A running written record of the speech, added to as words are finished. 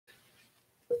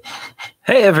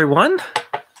Hey everyone,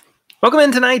 welcome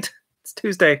in tonight. It's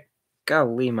Tuesday.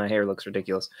 Golly, my hair looks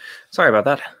ridiculous. Sorry about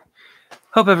that.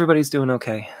 Hope everybody's doing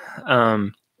okay.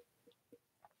 I'm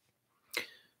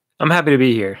happy to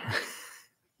be here.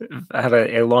 I had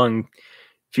a long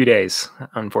few days,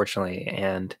 unfortunately,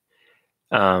 and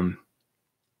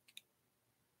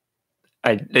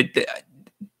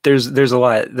there's a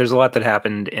lot that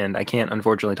happened, and I can't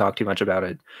unfortunately talk too much about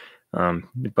it.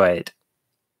 But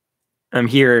I'm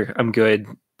here. I'm good.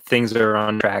 Things are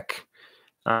on track.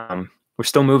 We're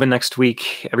still moving next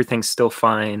week. Everything's still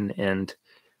fine and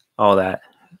all that.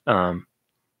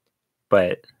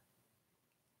 But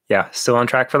yeah, still on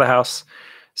track for the house.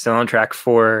 Still on track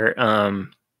for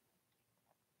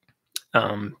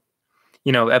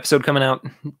episode coming out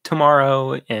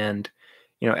tomorrow, and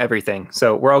everything.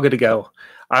 So we're all good to go.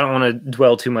 I don't want to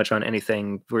dwell too much on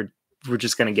anything. We're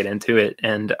just gonna get into it,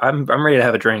 and I'm ready to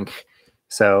have a drink.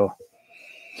 So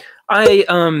I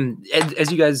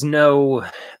as you guys know,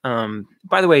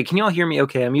 by the way, can you all hear me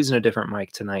okay? I'm using a different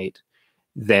mic tonight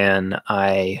than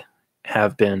I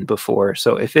have been before.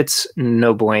 So if it's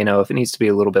no bueno, if it needs to be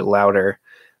a little bit louder,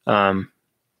 let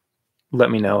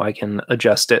me know. I can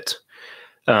adjust it.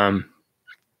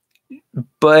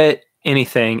 But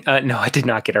anything, no, I did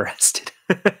not get arrested.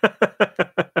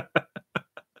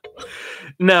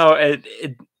 No,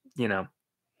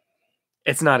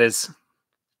 it's not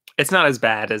as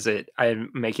bad as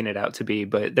I'm making it out to be,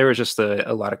 but there was just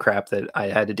a lot of crap that I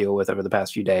had to deal with over the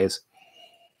past few days.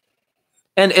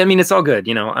 And I mean, it's all good.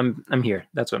 I'm here.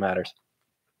 That's what matters.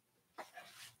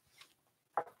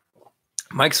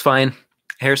 Mike's fine.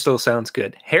 Hair still sounds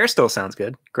good. Hair still sounds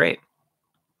good. Great.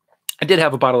 I did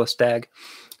have a bottle of Stag.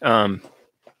 I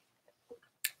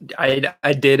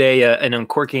did an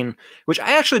uncorking, which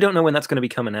I actually don't know when that's going to be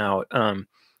coming out.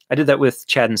 I did that with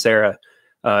Chad and Sarah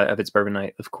of It's Bourbon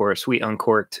Night, of course. We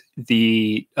uncorked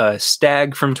the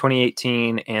Stag from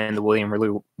 2018 and the William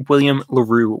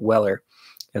LaRue Weller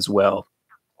as well.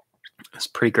 It's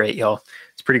pretty great, y'all.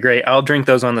 It's pretty great. I'll drink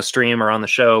those on the stream or on the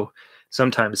show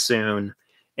sometime soon.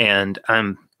 And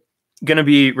I'm going to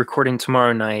be recording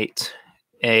tomorrow night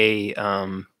a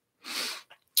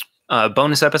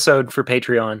bonus episode for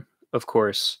Patreon, of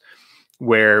course,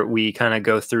 where we kind of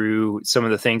go through some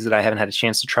of the things that I haven't had a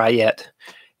chance to try yet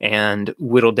and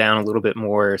whittle down a little bit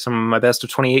more some of my best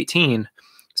of 2018.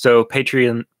 So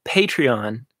patrons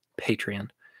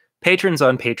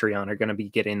on Patreon are going to be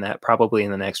getting that probably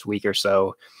in the next week or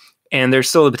so. And there's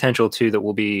still the potential too that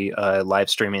we'll be live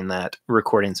streaming that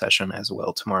recording session as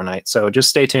well tomorrow night. So just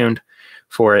stay tuned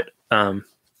for it and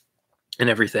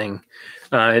everything.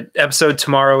 Episode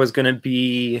tomorrow is going to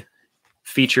be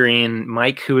featuring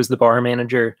Mike, who is the bar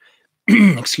manager,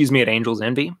 excuse me, at Angel's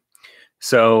Envy.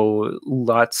 So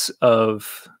lots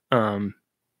of good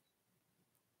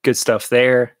stuff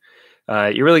there.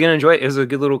 You're really going to enjoy it. It was a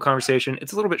good little conversation.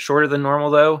 It's a little bit shorter than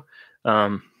normal, though.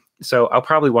 So I'll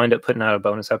probably wind up putting out a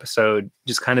bonus episode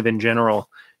just kind of in general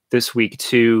this week,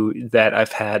 too, that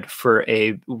I've had for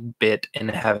a bit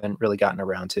and haven't really gotten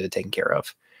around to taking care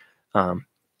of.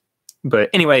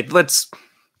 But anyway, let's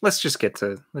just get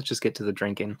to the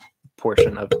drinking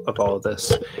portion of all of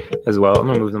this as well. I'm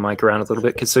gonna move the mic around a little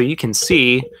bit so you can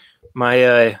see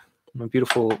my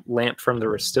beautiful lamp from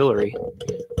the distillery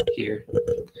here.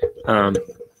 Of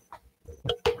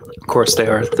course, they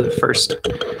are the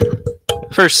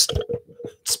first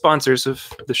sponsors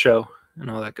of the show and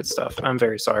all that good stuff. I'm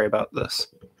very sorry about this.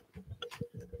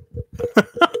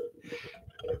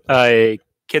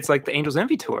 Kids like the Angel's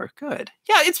Envy tour. Good.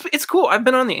 Yeah, it's cool. I've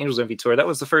been on the Angel's Envy tour. That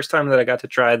was the first time that I got to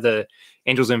try the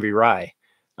Angel's Envy rye.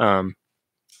 I'm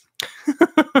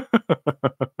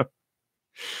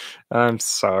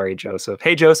sorry, Joseph.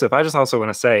 Hey, Joseph, I just also want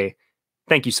to say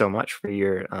thank you so much for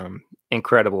your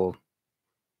incredible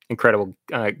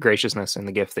graciousness in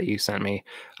the gift that you sent me.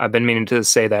 I've been meaning to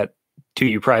say that to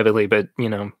you privately, but,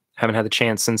 haven't had the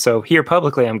chance. And so here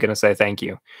publicly, I'm going to say thank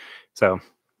you. So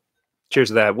cheers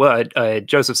to that. Well,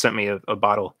 Joseph sent me a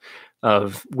bottle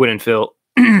of Woodinville,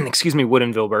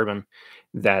 Woodinville bourbon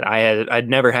that I'd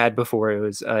never had before. It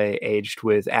was aged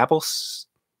with apples,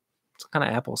 some kind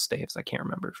of apple staves. I can't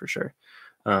remember for sure,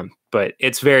 but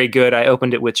it's very good. I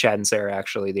opened it with Chad and Sarah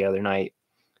actually the other night.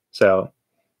 So,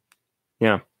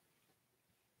 yeah.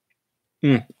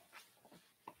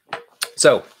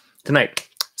 So tonight,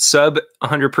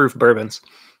 Sub-100 proof bourbons,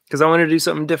 because I wanted to do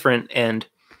something different, and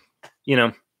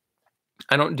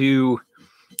I don't do,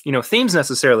 themes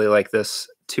necessarily like this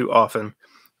too often,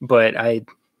 but I,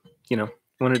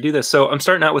 want to do this. So I'm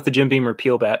starting out with the Jim Beam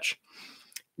Repeal batch.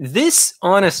 This,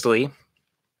 honestly,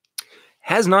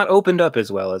 has not opened up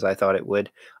as well as I thought it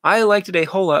would. I liked it a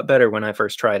whole lot better when I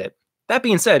first tried it. That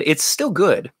being said, it's still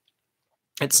good.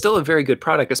 It's still a very good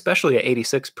product, especially at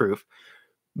 86 proof.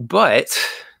 But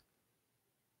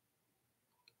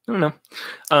I don't know.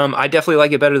 I definitely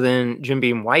like it better than Jim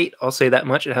Beam White. I'll say that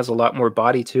much. It has a lot more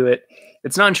body to it.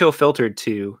 It's non-chill filtered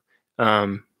too.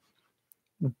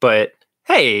 But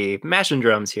hey, Mash and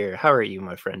Drums here. How are you,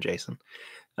 my friend Jason?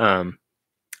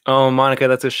 Oh, Monica,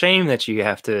 that's a shame that you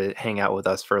have to hang out with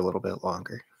us for a little bit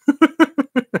longer.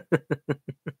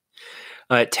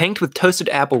 Tanked with toasted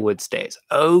applewood stays.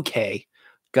 Okay,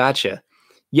 gotcha.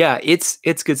 Yeah, it's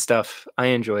good stuff. I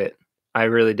enjoy it. I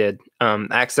really did. I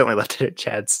accidentally left it at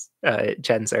Chad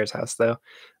and Sarah's house though,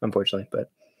 unfortunately.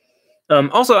 But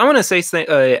also, I want to say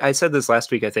I said this last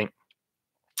week, I think.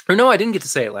 Or no, I didn't get to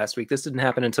say it last week. This didn't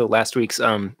happen until last week's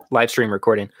live stream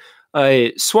recording.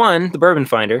 Swan, the Bourbon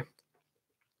Finder,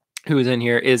 who is in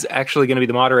here, is actually going to be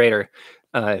the moderator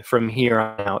from here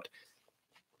on out.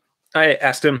 I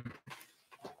asked him,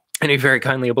 and he very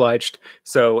kindly obliged.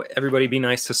 So everybody be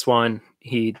nice to Swan.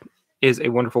 He is a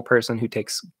wonderful person who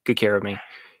takes good care of me.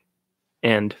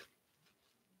 And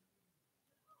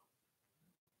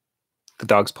the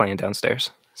dog's playing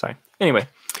downstairs. Sorry. Anyway,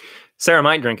 Sarah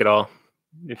might drink it all.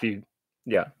 If you,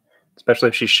 yeah. Especially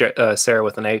if she's Sarah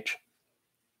with an H.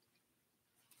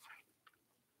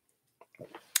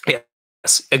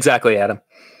 Yes, exactly, Adam.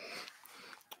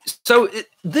 So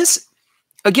this,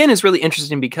 again, is really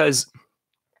interesting because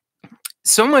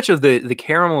so much of the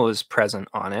caramel is present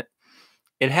on it.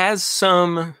 It has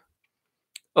some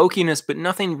oakiness, but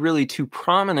nothing really too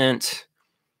prominent.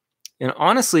 And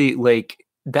honestly, like,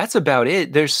 that's about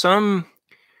it. There's some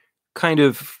kind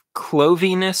of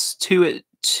cloviness to it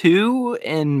too,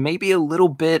 and maybe a little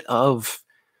bit of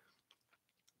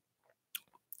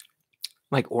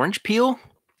like orange peel.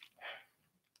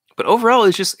 But overall,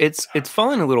 it's just it's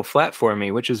falling a little flat for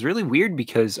me, which is really weird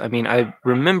because I mean I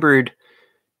remembered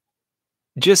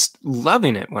just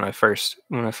loving it when I first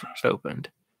opened.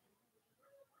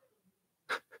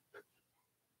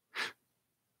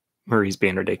 Marie's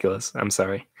being ridiculous. I'm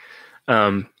sorry.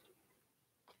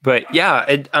 But yeah,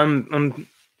 I'm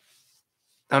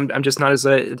just not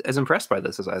as impressed by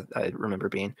this as I remember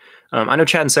being. I know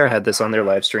Chad and Sarah had this on their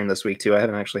live stream this week too. I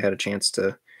haven't actually had a chance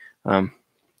to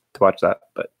watch that,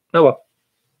 but oh well.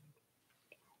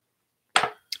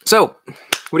 So,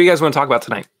 what do you guys want to talk about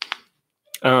tonight?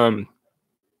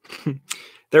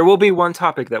 There will be one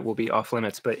topic that will be off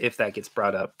limits, but if that gets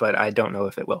brought up, but I don't know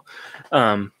if it will.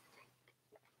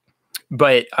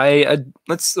 But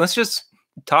let's just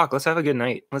talk. Let's have a good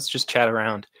night. Let's just chat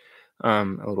around a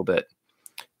little bit.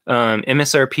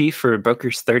 MSRP for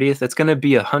Booker's 30th, it's going to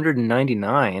be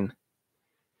 $199.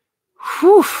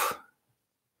 Whew.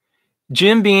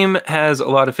 Jim Beam has a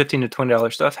lot of $15 to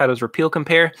 $20 stuff. How does Repeal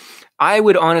compare? I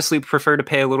would honestly prefer to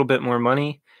pay a little bit more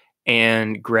money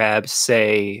and grab,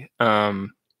 say,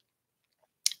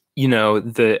 you know,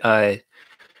 the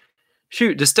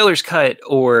Distiller's Cut,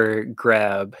 or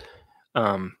grab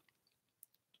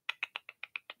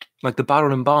like the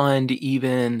Bottled and Bond,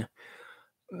 even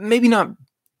maybe not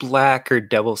Black or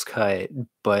Devil's Cut,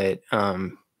 but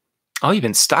I'll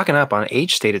even stocking up on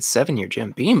age-stated 7-year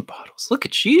Jim Beam bottles. Look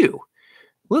at you.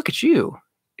 Look at you.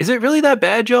 Is it really that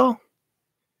bad, y'all?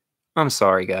 I'm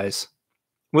sorry, guys.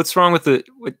 What's wrong with the...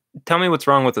 Tell me what's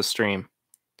wrong with the stream.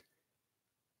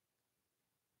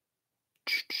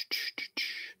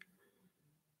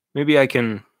 Maybe I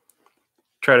can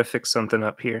try to fix something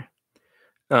up here.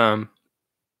 Yeah,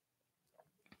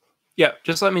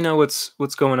 just let me know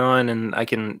what's going on, and I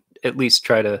can at least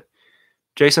try to...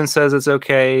 Jason says it's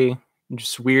okay.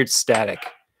 Just weird static.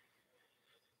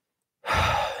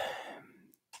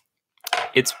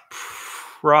 It's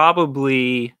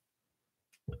probably...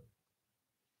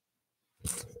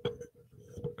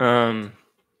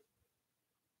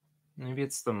 maybe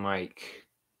it's the mic.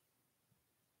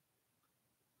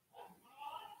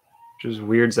 Just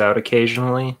weirds out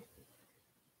occasionally.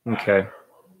 Okay.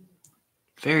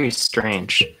 Very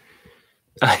strange.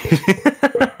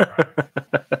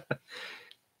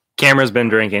 Camera's been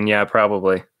drinking, yeah,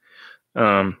 probably.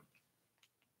 But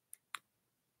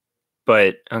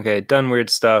okay, done weird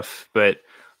stuff. But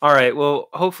all right, well,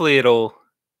 hopefully it'll.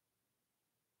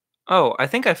 Oh, I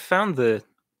think I found the.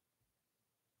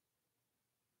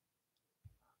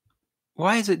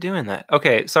 Why is it doing that?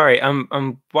 Okay, sorry.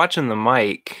 I'm watching the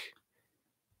mic,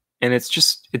 and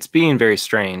it's being very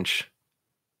strange.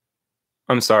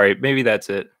 I'm sorry. Maybe that's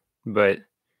it, but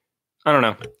I don't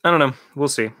know. We'll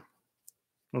see.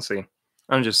 We'll see.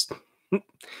 I'm just.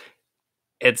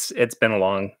 It's been a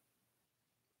long.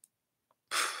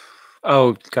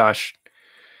 Oh gosh.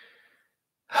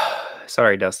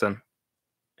 Sorry, Dustin.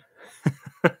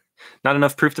 Not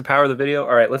enough proof to power the video.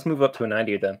 All right, let's move up to a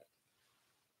 90 then.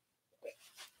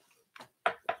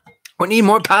 We need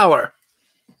more power.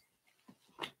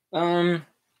 Well,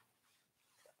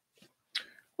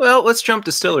 let's jump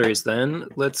distilleries then.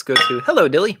 Let's go to hello,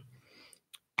 Dilly.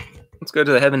 Let's go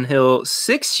to the Heaven Hill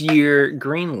 6-year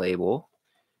green label.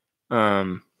 Dilly.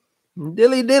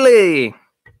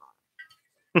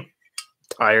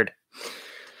 Tired.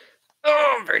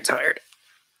 Oh, I'm very tired.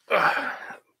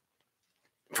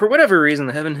 For whatever reason,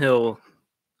 the Heaven Hill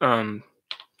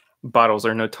bottles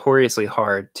are notoriously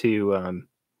hard to.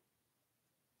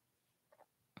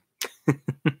 You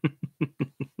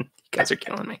guys are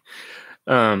killing me.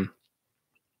 For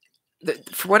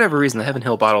whatever reason, the Heaven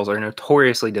Hill bottles are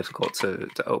notoriously difficult to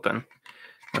open.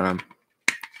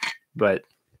 But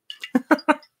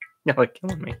y'all are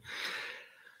killing me.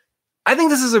 I think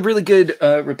this is a really good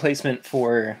replacement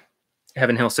for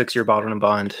Heaven Hill 6-year bottled and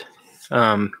bond.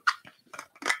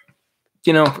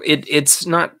 You know, it's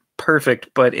not perfect,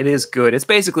 but it is good. It's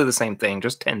basically the same thing,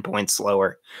 just 10 points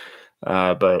slower.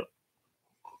 But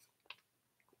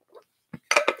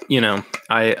you know,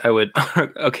 I would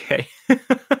okay.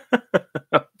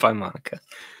 Bye, Monica.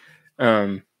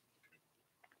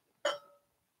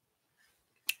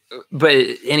 But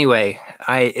anyway,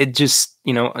 it just,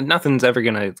 you know, nothing's ever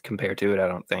gonna compare to it, I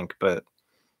don't think, but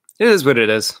it is what it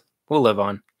is. We'll live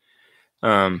on.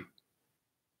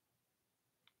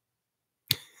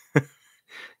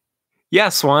 Yeah,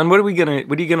 Swan, what are you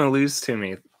gonna lose to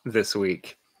me this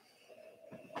week?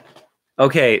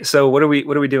 Okay, so what are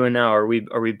we doing now? Are we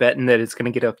betting that it's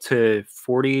gonna get up to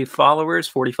 40 followers,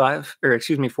 45, or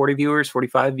excuse me, 40 viewers,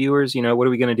 45 viewers? You know, what are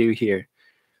we gonna do here?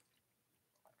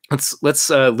 Let's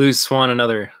lose Swan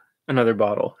another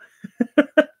bottle.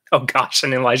 Oh gosh,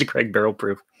 an Elijah Craig barrel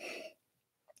proof.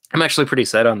 I'm actually pretty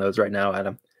set on those right now,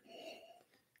 Adam.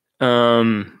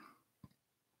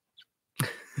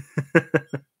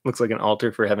 Looks like an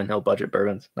altar for Heaven Hill budget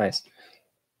bourbons. Nice.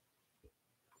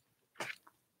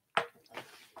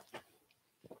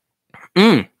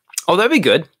 Oh, that'd be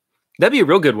good. That'd be a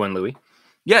real good one, Louis.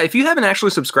 Yeah, if you haven't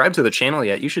actually subscribed to the channel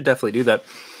yet, you should definitely do that.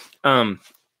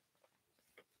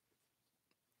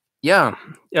 Yeah,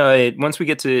 once we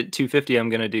get to 250, I'm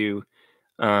gonna do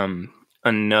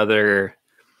another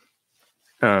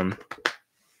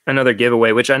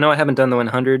giveaway, which I know I haven't done the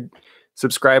 100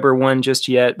 subscriber one just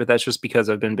yet, but that's just because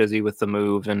I've been busy with the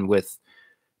move and with,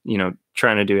 you know,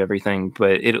 trying to do everything.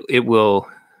 But it will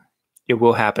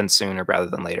happen sooner rather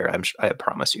than later. I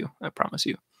promise you.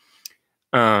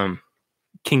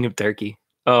 King of Turkey.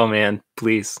 Oh man,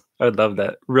 please, I would love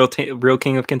that. Real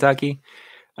King of Kentucky.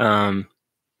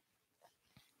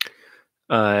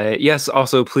 Yes.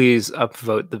 Also, please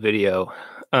upvote the video.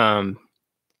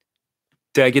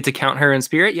 Did I get to count her in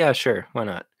spirit? Yeah, sure. Why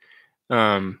not?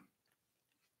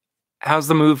 How's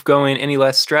the move going? Any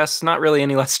less stress? Not really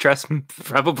any less stress.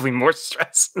 Probably more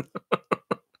stress.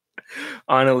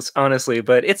 Honestly,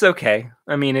 but it's okay.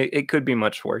 I mean, it could be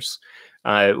much worse.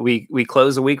 We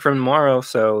close a week from tomorrow,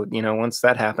 so you know, once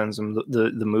that happens,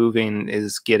 the moving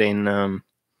is getting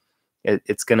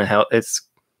it's gonna help. It's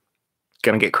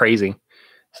gonna get crazy.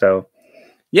 So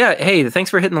yeah, hey,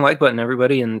 thanks for hitting the like button,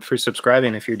 everybody, and for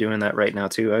subscribing if you're doing that right now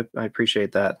too. I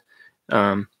appreciate that.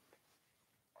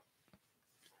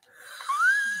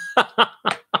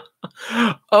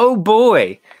 Oh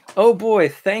boy,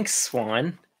 thanks,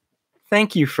 Swan.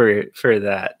 Thank you for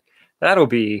that. That'll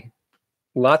be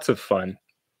lots of fun.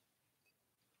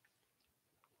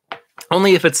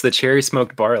 Only if it's the cherry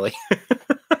smoked barley.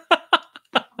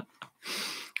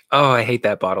 Oh, I hate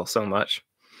that bottle so much.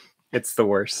 It's the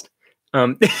worst.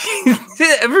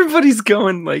 Everybody's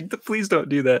going like, please don't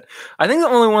do that. I think the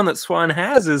only one that Swan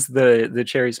has is the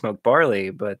cherry smoked barley,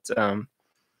 but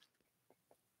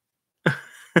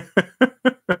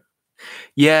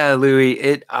yeah,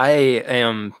 Louis,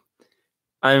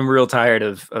 I'm real tired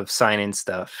of signing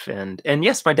stuff, and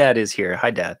yes, my dad is here.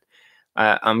 Hi, Dad.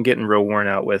 I'm getting real worn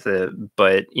out with it,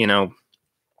 but you know,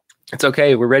 it's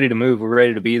okay. We're ready to move. We're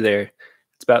ready to be there.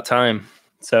 It's about time.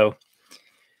 So,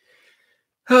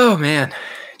 oh man,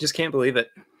 just can't believe it.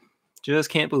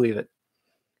 Just can't believe it.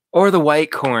 Or the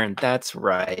white corn. That's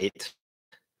right.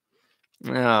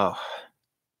 Oh.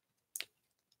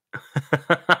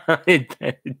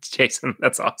 Jason,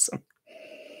 that's awesome.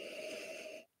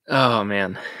 Oh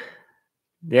man.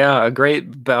 Yeah, a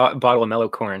great bottle of mellow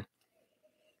corn.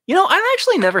 You know, I've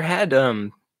actually never had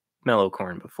mellow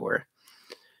corn before.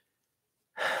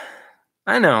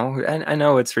 I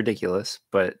know it's ridiculous,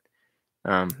 but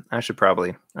I should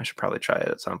probably try it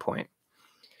at some point.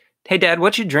 Hey Dad,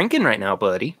 what you drinking right now,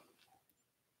 buddy?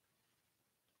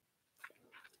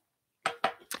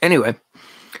 Anyway,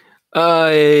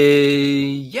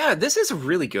 yeah, this is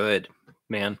really good,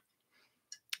 man.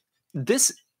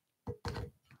 This,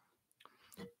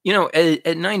 you know,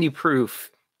 at 90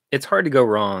 proof, it's hard to go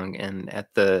wrong. And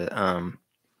at the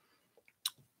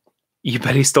you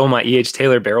bet he stole my E.H.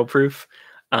 Taylor barrel proof.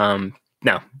 No,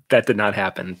 that did not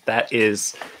happen. That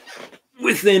is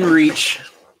within reach.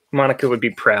 Monica would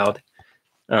be proud.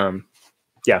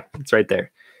 Yeah, it's right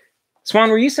there.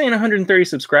 Swan, were you saying 130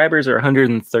 subscribers or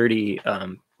 130 a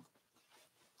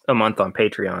month on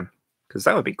Patreon? Because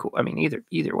that would be cool. I mean,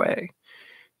 either way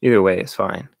is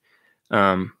fine.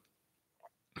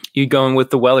 You going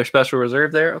with the Weller Special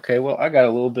Reserve there? Okay, well, I got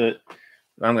a little bit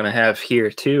I'm gonna have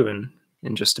here too, and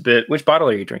in just a bit. Which bottle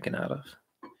are you drinking out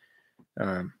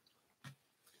of?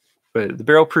 But the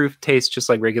barrel proof tastes just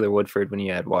like regular Woodford when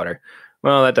you add water.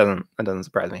 Well, that doesn't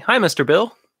surprise me. Hi, Mr.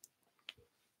 Bill.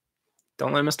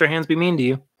 Don't let Mr. Hands be mean to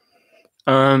you.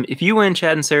 If you win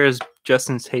Chad and Sarah's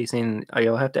Justin's tasting,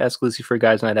 you'll have to ask Lucy for a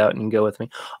guys' night out and you can go with me.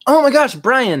 Oh my gosh,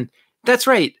 Brian, that's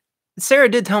right. Sarah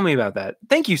did tell me about that.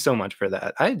 Thank you so much for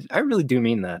that. I really do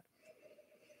mean that.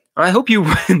 I hope you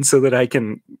win so that I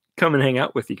can come and hang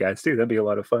out with you guys too. That'd be a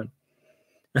lot of fun.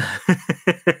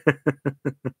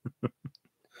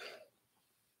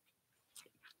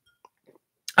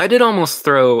 I did almost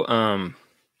throw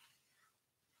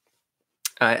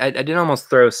I did almost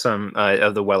throw some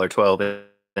of the Weller 12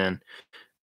 in,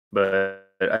 but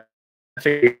I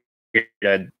figured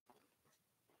I'd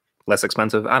less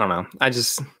expensive. I don't know. I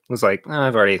just was like, oh,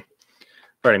 I've already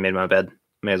made my bed.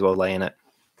 May as well lay in it.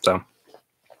 So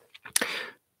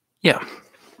yeah.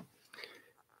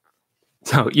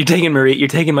 So you're taking Marie, you're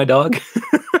taking my dog?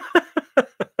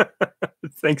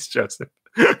 Thanks, Joseph.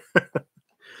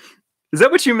 Is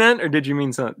that what you meant, or did you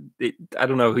mean something? I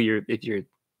don't know who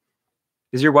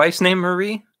is your wife's name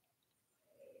Marie?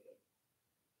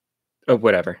 Oh,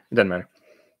 whatever. It doesn't matter.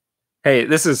 Hey,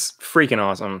 this is freaking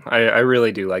awesome. I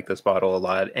really do like this bottle a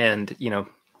lot. And, you know,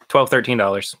 $12,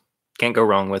 $13. Can't go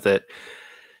wrong with it.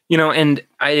 You know, and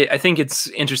I think it's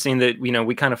interesting that, you know,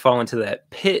 we kind of fall into that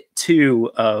pit too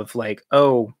of like,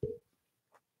 oh,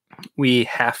 we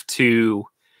have to,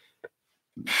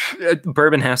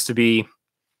 bourbon has to be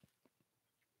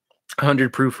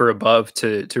 100 proof or above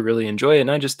to really enjoy it.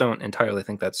 And I just don't entirely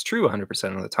think that's true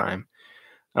 100% of the time.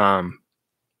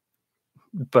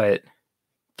 But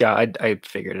yeah, I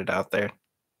figured it out there,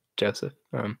 Joseph.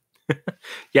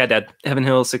 Yeah, Dad, Heaven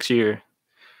Hill 6-year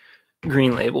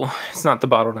green label. It's not the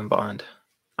bottled and bond.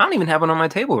 I don't even have one on my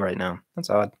table right now.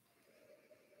 That's odd.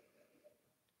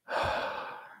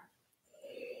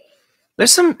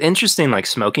 There's some interesting like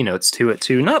smoky notes to it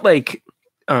too. Not like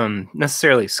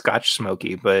necessarily Scotch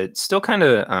smoky, but still kind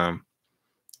of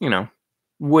you know,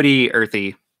 woody,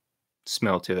 earthy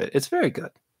smell to it. It's very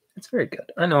good. It's very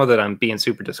good. I know that I'm being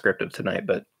super descriptive tonight,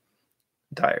 but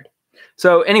I'm tired.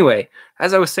 So anyway,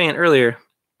 as I was saying earlier,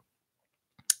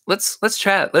 let's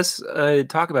chat. Let's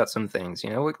talk about some things. You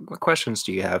know, what questions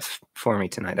do you have for me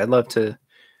tonight? I'd love to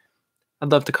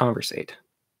conversate.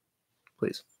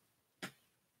 Please.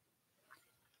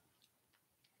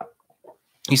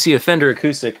 You see a Fender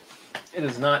acoustic. It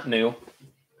is not new.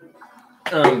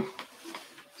 This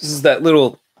is that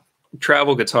little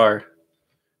travel guitar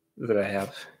that I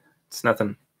have. It's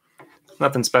nothing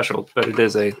special, but it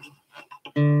is a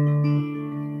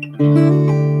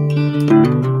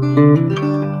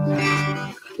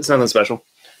it's nothing special.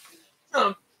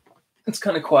 It's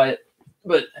kind of quiet,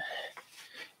 but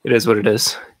it is what it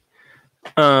is.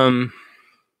 Do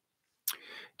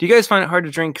you guys find it hard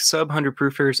to drink sub-100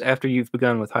 proofers after you've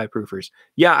begun with high proofers?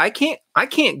 Yeah, I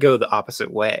can't go the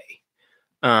opposite way.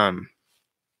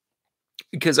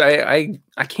 Because I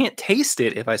can't taste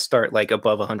it if I start like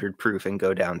above 100 proof and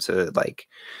go down to like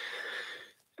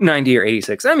 90 or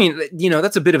 86. I mean, you know,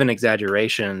 that's a bit of an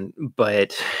exaggeration,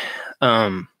 but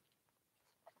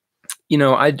you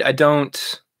know, I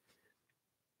don't.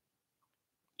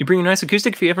 You bring a nice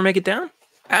acoustic if you ever make it down?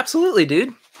 Absolutely,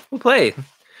 dude. We'll play.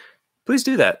 Please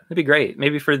do that. That'd be great.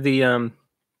 Maybe for the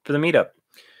meetup.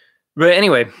 But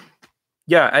anyway,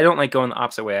 yeah, I don't like going the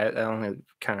opposite way. I only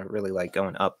kind of really like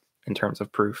going up in terms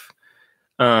of proof.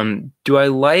 Do I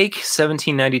like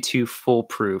 1792 full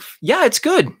proof? Yeah, it's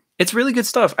good. It's really good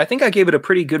stuff. I think I gave it a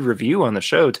pretty good review on the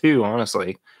show too,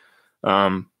 honestly.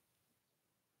 From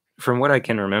what I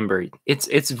can remember,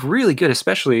 it's really good,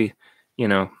 especially, you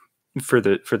know, for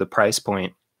the price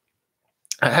point.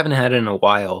 I haven't had it in a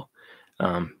while.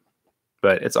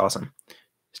 But it's awesome.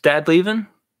 Is Dad leaving?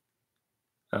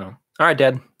 Oh, all right,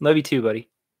 Dad. Love you too, buddy.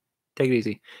 Take it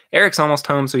easy. Eric's almost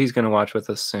home, so he's going to watch with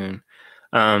us soon.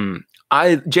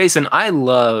 Jason, I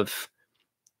love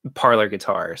parlor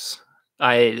guitars.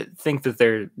 I think that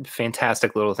they're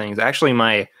fantastic little things. Actually,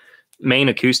 my main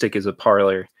acoustic is a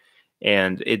parlor,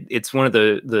 and it's one of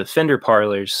the Fender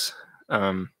parlors.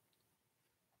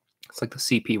 It's like the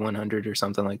CP-100 or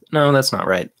something like that. No, that's not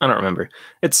right. I don't remember.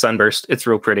 It's Sunburst. It's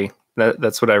real pretty.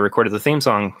 That's what I recorded the theme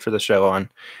song for the show on,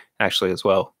 actually, as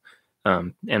well,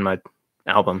 and my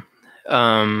album.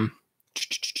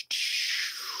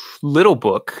 Little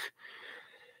Book.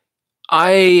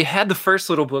 I had the first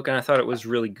Little Book and I thought it was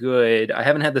really good. I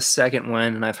haven't had the second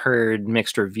one, and I've heard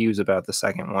mixed reviews about the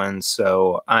second one.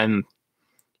 So I'm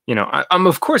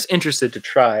of course interested to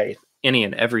try any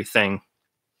and everything.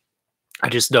 I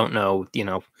just don't know,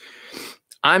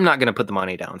 I'm not going to put the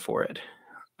money down for it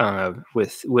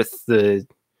with the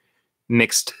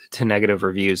mixed to negative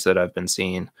reviews that I've been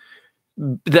seeing.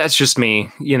 That's just me.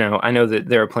 I know that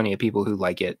there are plenty of people who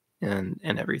like it and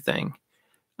everything.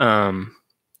 Oh,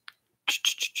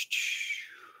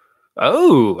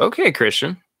 okay,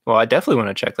 Christian. Well, I definitely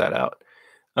want to check that out.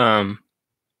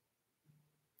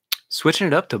 Switching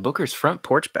it up to Booker's Front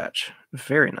Porch Batch.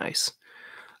 Very nice.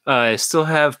 I still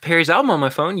have Perry's album on my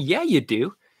phone. Yeah, you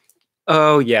do.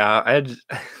 Oh, yeah.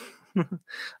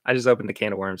 I just opened a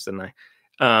can of worms, didn't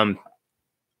I?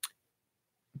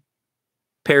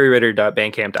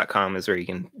 perryritter.bandcamp.com is where you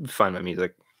can find my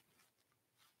music.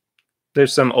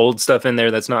 There's some old stuff in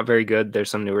there that's not very good. There's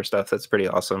some newer stuff that's pretty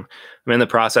awesome. I'm in the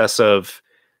process of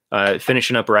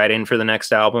finishing up writing for the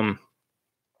next album.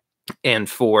 And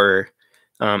for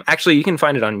actually, you can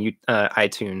find it on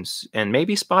iTunes and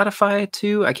maybe Spotify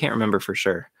too. I can't remember for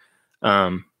sure.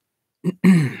 But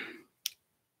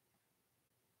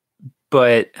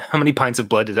how many pints of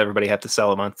blood does everybody have to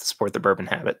sell a month to support the bourbon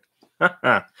habit?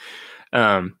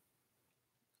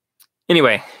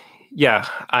 Anyway, yeah,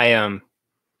 I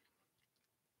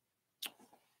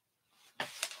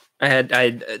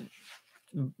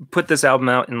put this album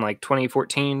out in like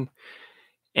 2014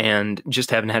 and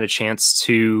just haven't had a chance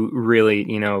to really,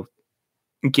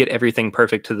 get everything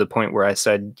perfect to the point where I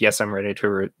said, yes, I'm ready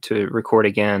to record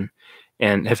again,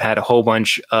 and have had a whole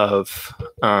bunch of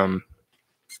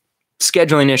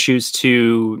scheduling issues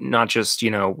too, not just,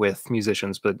 with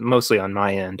musicians, but mostly on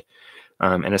my end.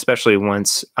 And especially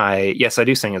once I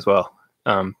do sing as well.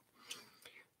 And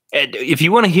if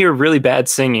you want to hear really bad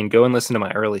singing, go and listen to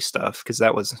my early stuff, because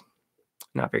that was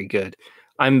not very good.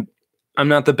 I'm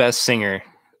not the best singer,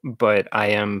 but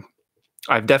I've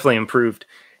definitely improved.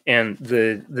 And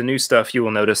the new stuff, you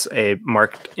will notice a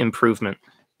marked improvement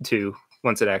to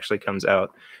once it actually comes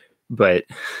out. But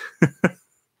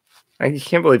I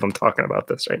can't believe I'm talking about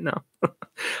this right now. I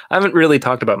haven't really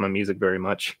talked about my music very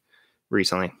much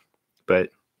recently. But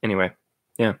anyway,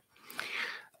 yeah.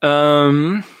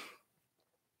 Oh,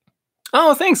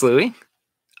 thanks, Louie.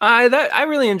 I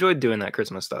really enjoyed doing that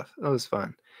Christmas stuff. That was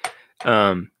fun.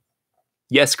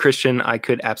 Yes, Christian, I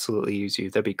could absolutely use you.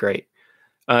 That'd be great.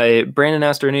 Brandon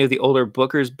asked, are any of the older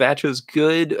Booker's batches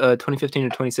good? 2015 to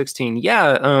 2016.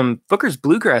 Yeah, Booker's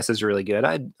Bluegrass is really good.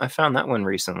 I found that one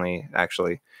recently,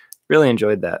 actually. Really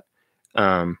enjoyed that.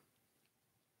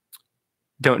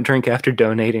 Don't drink after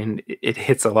donating. It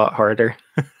hits a lot harder.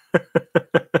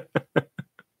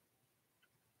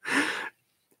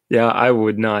 Yeah, I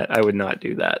would not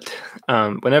do that.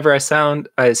 Whenever I sing,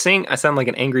 I sound like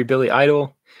an angry Billy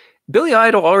Idol. Billy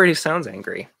Idol already sounds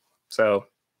angry. So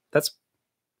that's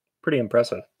pretty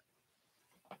impressive.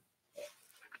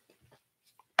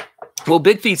 Well,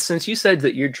 Big Feet, since you said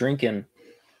that you're drinking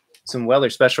some Weller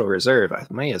Special Reserve, I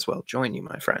may as well join you,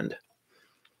 my friend.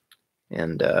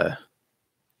 And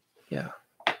yeah,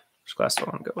 which glass do I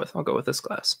want to go with? I'll go with this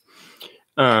glass.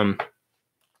 Yeah.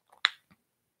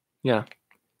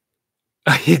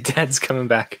 Your dad's coming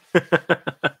back.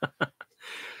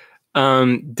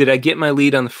 Did I get my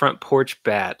lead on the Front Porch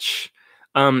Batch?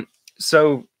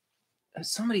 So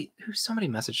somebody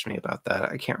messaged me about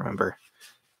that. I can't remember.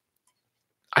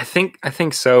 I think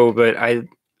so, but I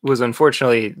was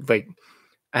unfortunately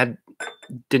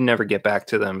didn't ever get back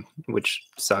to them, which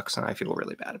sucks, and I feel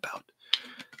really bad about.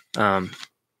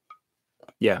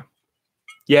 Yeah.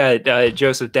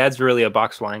 Joseph, Dad's really a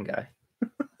box wine guy.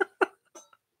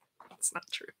 It's not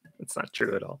true. It's not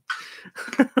true at all.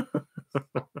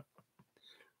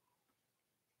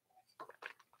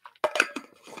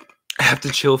 I have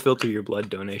to chill filter your blood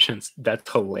donations. That's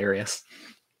hilarious.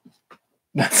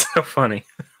 That's so funny.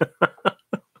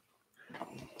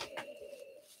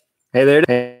 Hey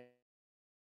there.